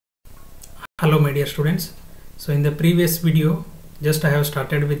Hello my dear students. So in the previous video just I have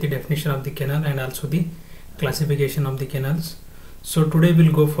started with the definition of the canal and also the classification of the canals. So today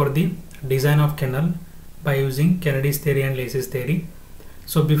we'll go for the design of canal by using Kennedy's theory and Lacey's theory.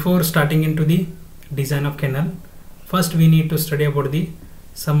 So before starting into the design of canal, first we need to study about the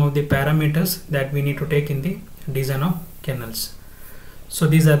some of the parameters that we need to take in the design of canals. So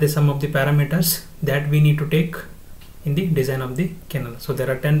these are the some of the parameters that we need to take in the design of the canal. So there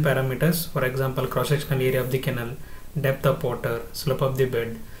are 10 parameters. For example, cross-sectional area of the canal, depth of water, slope of the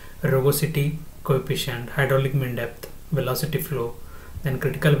bed, rugosity coefficient, hydraulic mean depth, velocity flow, then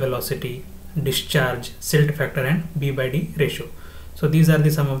critical velocity, discharge, silt factor and B by D ratio. So these are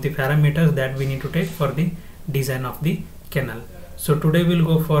the some of the parameters that we need to take for the design of the canal. So today we'll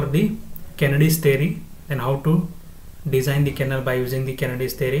go for the Kennedy's theory, then how to design the canal by using the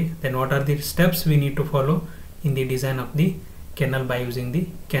Kennedy's theory, then what are the steps we need to follow in the design of the canal by using the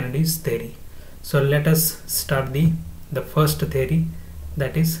Kennedy's theory. So let us start the first theory,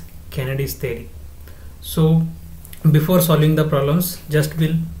 that is Kennedy's theory. So before solving the problems, just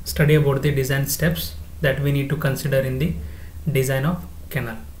we'll study about the design steps that we need to consider in the design of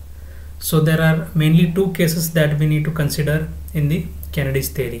canal. So there are mainly two cases that we need to consider in the Kennedy's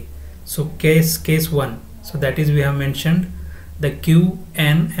theory. So case 1, so that is we have mentioned the Q,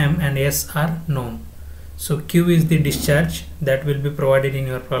 N, M and S are known. So Q is the discharge that will be provided in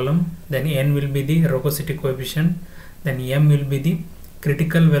your problem, then N will be the rugosity coefficient, then M will be the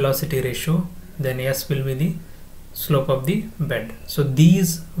critical velocity ratio, then S will be the slope of the bed. So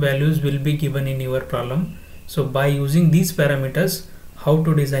these values will be given in your problem. So by using these parameters, how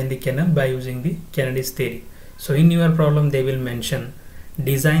to design the canal by using the Kennedy's theory. So in your problem they will mention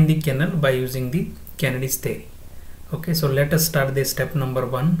design the canal by using the Kennedy's theory. Okay, so let us start the step number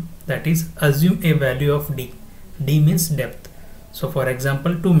 1, that is assume a value of D. D means depth. So for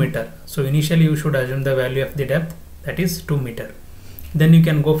example 2 meter. So initially you should assume the value of the depth, that is 2 meter. Then you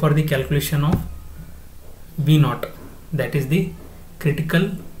can go for the calculation of V0, that is the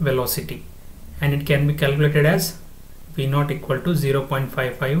critical velocity, and it can be calculated as V0 equal to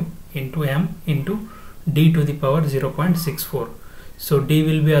 0.55 into M into D to the power 0.64. So D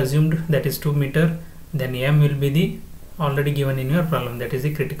will be assumed, that is 2 meter. Then M will be the already given in your problem, that is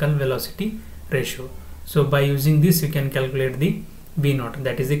the critical velocity ratio. So by using this you can calculate the V0,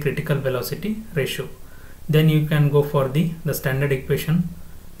 that is the critical velocity ratio. Then you can go for the standard equation,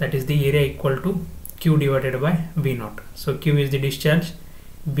 that is the area equal to Q divided by V0. So Q is the discharge,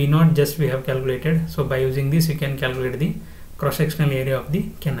 V0 just we have calculated. So by using this you can calculate the cross-sectional area of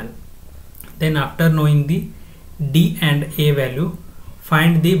the canal. Then after knowing the D and A value,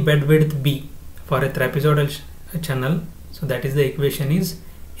 find the bed width B for a trapezoidal channel. So that is the equation is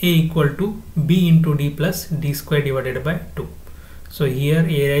A equal to B into D plus D square divided by 2. So here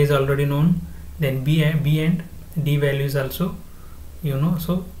area is already known, then B and D value is also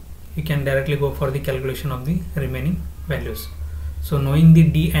so you can directly go for the calculation of the remaining values. So knowing the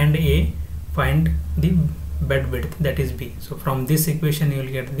D and A, find the bed width, that is B. So from this equation you will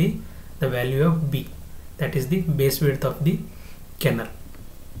get the value of B, that is the base width of the canal.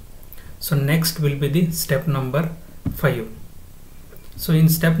 So next will be the step number 5. So in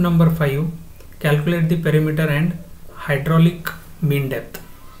step number 5, calculate the perimeter and hydraulic mean depth.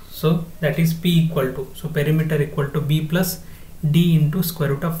 So that is P equal to, so perimeter equal to B plus D into square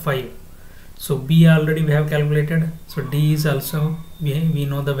root of 5. So B already we have calculated, so D is also we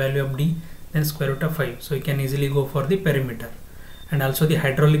know the value of D, then square root of 5. So you can easily go for the perimeter. And also the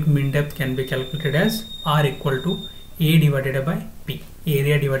hydraulic mean depth can be calculated as R equal to A divided by P,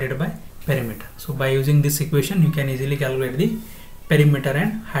 area divided by perimeter. So by using this equation you can easily calculate the perimeter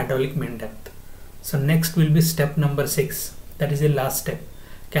and hydraulic mean depth. So next will be step number 6, that is the last step.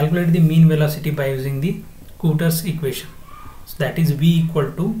 Calculate the mean velocity by using the Cooter's equation. So that is V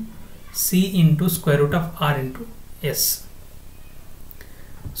equal to C into square root of R into S.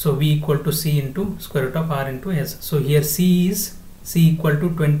 So V equal to C into square root of R into S. So here C is equal to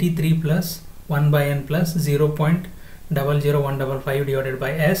 23 plus 1 by N plus 0.00155 divided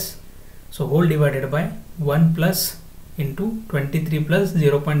by S. So whole divided by 1 plus into 23 plus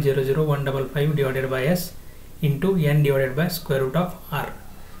 0.00155 divided by S into N divided by square root of R.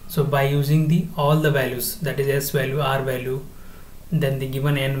 So by using the all the values, that is S value, R value, then the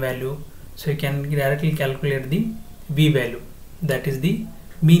given N value, so you can directly calculate the V value, that is the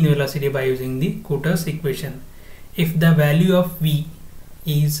mean velocity by using the Cooter's equation. If the value of V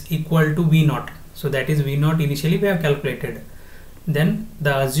is equal to V0, so that is V0 initially we have calculated, then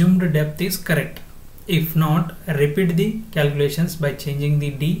the assumed depth is correct. If not, repeat the calculations by changing the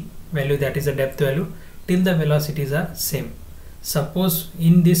D value, that is the depth value, till the velocities are same. Suppose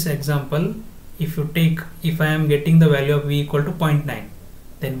in this example if I am getting the value of V equal to 0.9,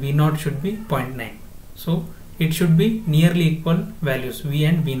 then V naught should be 0.9. So it should be nearly equal values V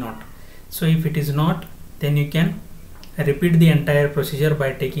and V naught. So if it is not, then you can repeat the entire procedure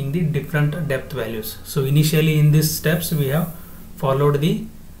by taking the different depth values. So initially in these steps we have followed the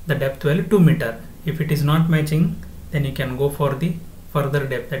depth value 2 meter. If it is not matching, then you can go for the further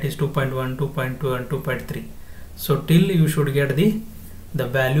depth, that is 2.1, 2.2 and 2.3. So till you should get the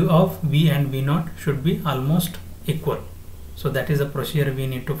value of V and V naught should be almost equal. So that is the procedure we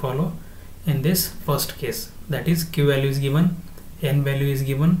need to follow in this first case. That is, Q value is given, N value is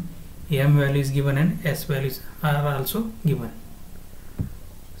given, M value is given, and S values are also given.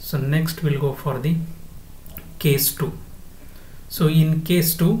 So next we'll go for the case 2. So in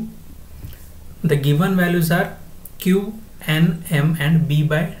case 2, the given values are Q, N, M and B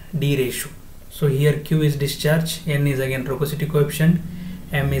by D ratio. So here Q is discharge, N is again rugosity coefficient,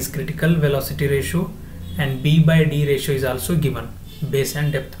 M is critical velocity ratio, and B by D ratio is also given. Base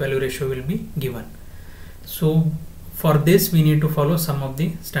and depth value ratio will be given. So for this we need to follow some of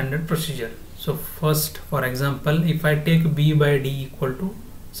the standard procedure. So first, for example, if I take B by D equal to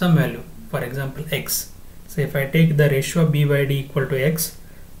some value, for example X. So if I take the ratio of B by D equal to X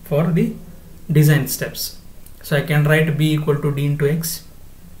for the design steps, so I can write B equal to D into X.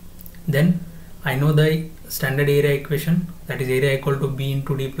 Then I know the standard area equation, that is area equal to B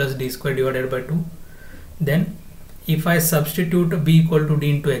into D plus D square divided by 2. Then if I substitute B equal to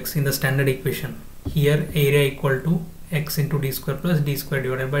D into X in the standard equation, here area equal to X into D square plus D square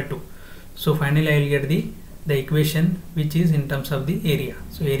divided by 2. So finally I will get the equation which is in terms of the area.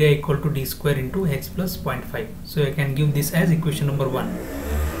 So area equal to D square into X plus 0.5. So I can give this as equation number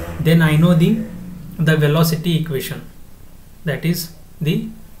 1. Then I know the velocity equation, that is the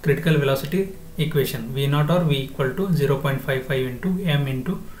critical velocity equation, V naught or V equal to 0.55 into M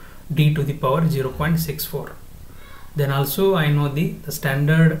into D to the power 0.64. Then also I know the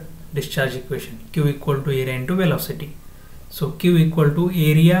standard discharge equation, Q equal to area into velocity. So Q equal to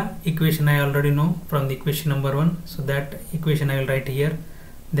area equation I already know from the equation number 1, so that equation I will write here.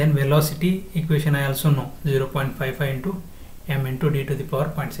 Then velocity equation I also know, 0.55 into M into D to the power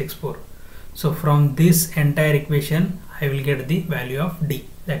 0.64. So from this entire equation I will get the value of D,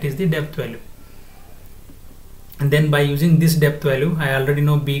 that is the depth value. And then by using this depth value, I already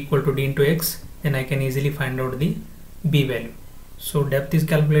know B equal to D into X, then I can easily find out the B value. So depth is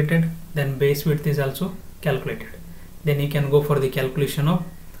calculated, then base width is also calculated. Then you can go for the calculation of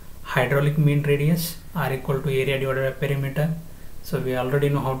hydraulic mean radius, R equal to area divided by perimeter. So we already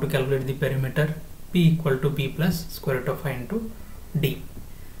know how to calculate the perimeter, P equal to P plus square root of 5 into D.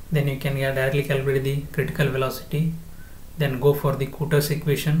 Then you can directly calculate the critical velocity, then go for the Cooter's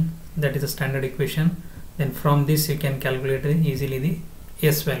equation, that is the standard equation. Then from this you can calculate easily the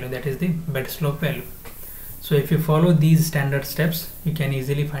S value, that is the bed slope value. So if you follow these standard steps, you can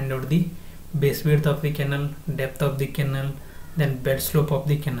easily find out the base width of the canal, depth of the canal, then bed slope of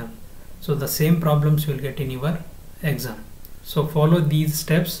the canal. So the same problems you will get in your exam. So follow these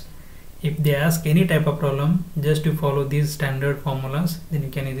steps. If they ask any type of problem, just to follow these standard formulas, then you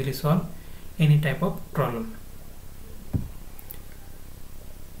can easily solve any type of problem.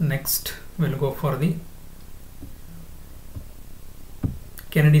 Next we'll go for the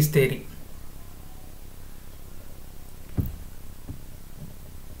Kennedy's theory.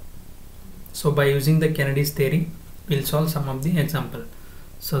 So by using the Kennedy's theory, we'll solve some of the example.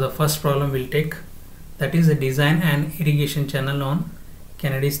 So the first problem we'll take, that is a design an irrigation channel on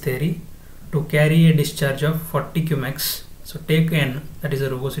Kennedy's theory to carry a discharge of 40 cumex. So take N, that is a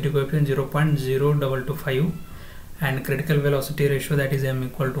rugosity coefficient 0.0225 and critical velocity ratio, that is M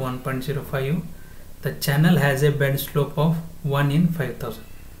equal to 1.05. The channel has a bed slope of 1 in 5000.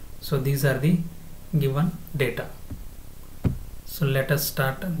 So these are the given data. So let us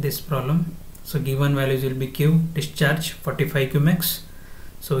start this problem. So given values will be Q, discharge 45 cumex.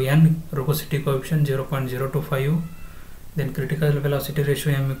 So N, rugosity coefficient 0.025. Then critical velocity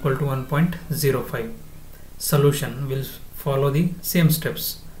ratio M equal to 1.05. Solution will follow the same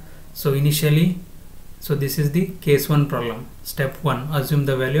steps. So initially, so this is the case 1 problem. Step 1, assume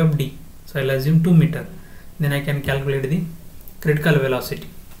the value of D. So I'll assume 2 meter. Then I can calculate the critical velocity.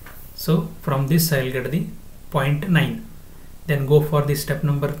 So from this I will get the 0.9. Then go for the step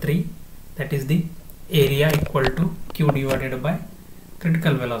number 3, that is the area equal to Q divided by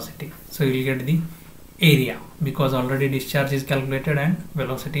critical velocity. So you will get the area because already discharge is calculated and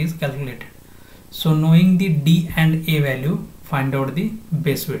velocity is calculated. So knowing the D and A value, find out the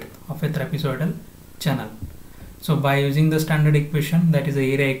base width of a trapezoidal channel. So by using the standard equation, that is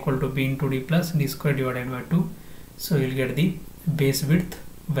the area equal to B into D plus D square divided by 2. So you will get the base width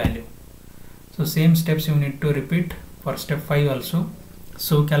value. So same steps you need to repeat for step 5 also.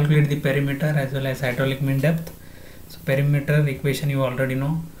 So calculate the perimeter as well as hydraulic mean depth. So perimeter equation you already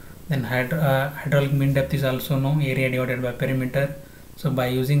know. Then hydraulic mean depth is also known, area divided by perimeter. So by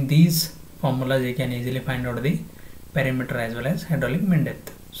using these formulas you can easily find out the perimeter as well as hydraulic mean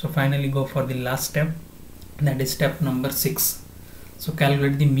depth. So finally go for the last step, that is step number 6. So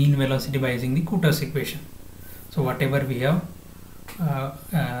calculate the mean velocity by using the Cooter's equation. So whatever we have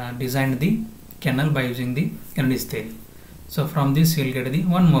designed the canal by using the Kennedys theory. So from this you will get the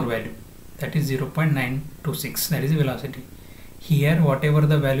one more value, that is 0.926, that is the velocity. Here whatever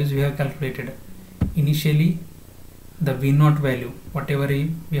the values we have calculated, initially the V0 value whatever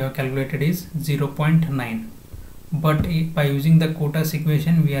we have calculated is 0.9, but by using the Cooter's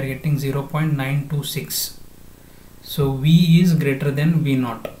equation we are getting 0.926. So V is greater than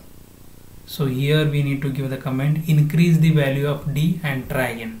V0. So here we need to give the command increase the value of D and try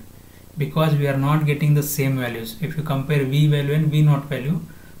again, because we are not getting the same values. If you compare V value and V0 value,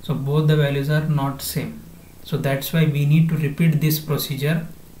 so both the values are not same. So that's why we need to repeat this procedure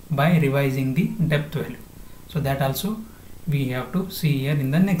by revising the depth value. So that also we have to see here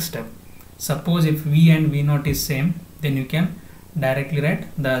in the next step. Suppose if V and V0 is same, then you can directly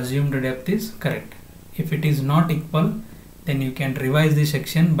write the assumed depth is correct. If it is not equal, then you can revise the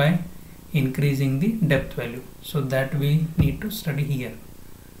section by increasing the depth value. So that we need to study here.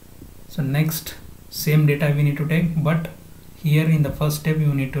 So next, same data we need to take, but here in the first step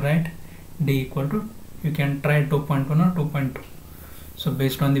you need to write D equal to, you can try 2.1 or 2.2. So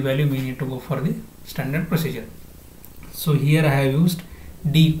based on the value we need to go for the standard procedure. So here I have used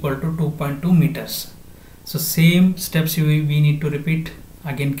D equal to 2.2 meters. So same steps we need to repeat.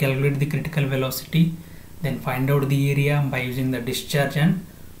 Again calculate the critical velocity, then find out the area by using the discharge and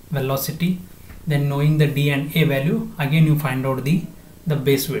velocity, then knowing the D and A value, again you find out the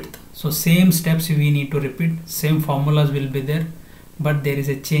base width. So same steps we need to repeat, same formulas will be there, but there is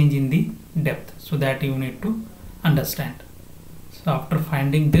a change in the depth, so that you need to understand. So after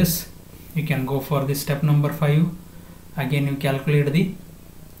finding this, you can go for the step number 5. Again you calculate the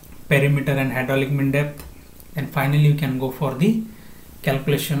perimeter and hydraulic mean depth, and finally you can go for the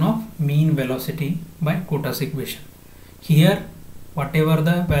calculation of mean velocity by Cooter's equation. Here whatever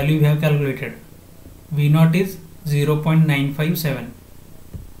the value we have calculated, V0 is 0.957.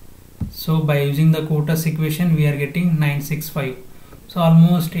 So by using the Cooter's equation we are getting 965. So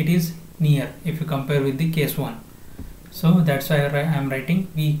almost it is near if you compare with the case 1. So that's why I am writing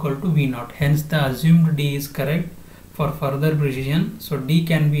V equal to V0. Hence the assumed D is correct. For further precision, so D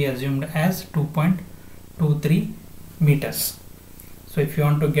can be assumed as 2.23 meters. So if you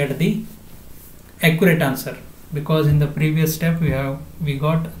want to get the accurate answer, because in the previous step we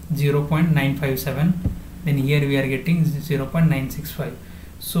got 0.957, then here we are getting 0.965.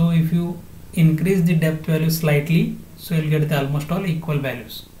 so if you increase the depth value slightly, so you'll get the almost all equal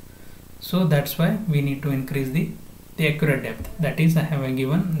values. So that's why we need to increase the accurate depth, that is I have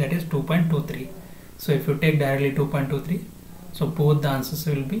given, that is 2.23. so if you take directly 2.23, so both the answers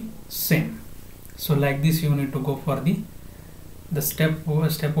will be same. So like this you need to go for the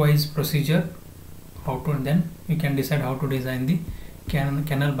stepwise procedure, how to, and then you can decide how to design the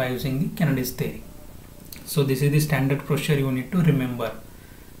canal by using the Kennedys theory. So this is the standard procedure you need to remember.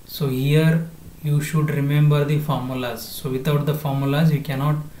 So here you should remember the formulas. So without the formulas you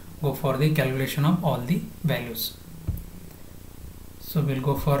cannot go for the calculation of all the values. So we'll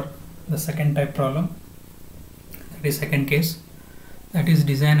go for the second type problem, that is second case, that is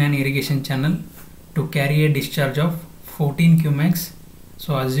design an irrigation channel to carry a discharge of 14 cumex.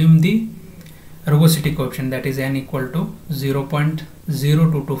 So assume the rugosity coefficient, that is n equal to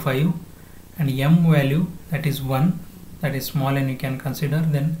 0.0225 and m value, that is 1, that is small n you can consider.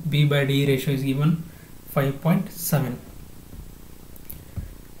 Then B by D ratio is given 5.7.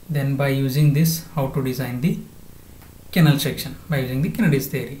 Then by using this, how to design the canal section by using the Kennedys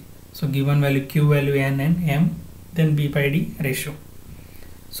theory. So given value Q value n and m, then B by D ratio.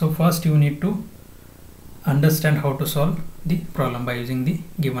 So first you need to understand how to solve the problem by using the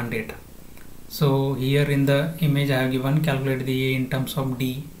given data. So here in the image I have given calculate the A in terms of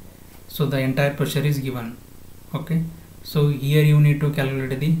D. So the entire pressure is given. Okay. So here you need to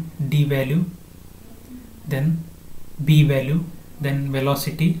calculate the D value, then B value, then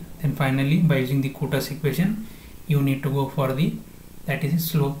velocity, then finally by using the Cooter's equation you need to go for the, that is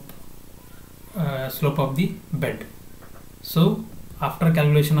slope of the bed. So after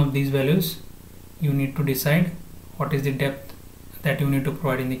calculation of these values you need to decide what is the depth that you need to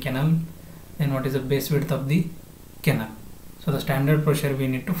provide in the canal, then what is the base width of the canal. So the standard procedure we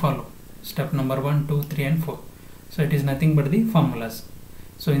need to follow, step number 1, 2, 3 and 4. So it is nothing but the formulas.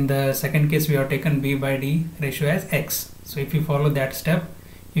 So in the second case we have taken b by d ratio as x. So if you follow that step,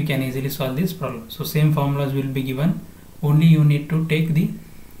 you can easily solve this problem. So same formulas will be given, only you need to take the,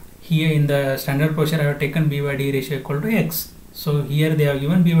 here in the standard procedure I have taken b by d ratio equal to x. So here they have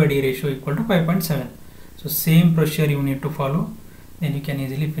given b by d ratio equal to 5.7. So same procedure you need to follow, then you can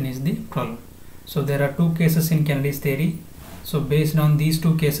easily finish the problem. So there are two cases in Kennedy's theory. So based on these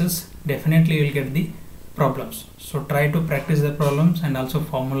two cases, definitely you will get the problems. So try to practice the problems and also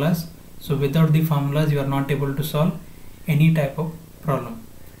formulas. So without the formulas you are not able to solve any type of problem.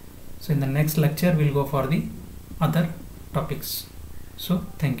 So in the next lecture we'll go for the other topics. So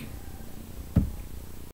thank you.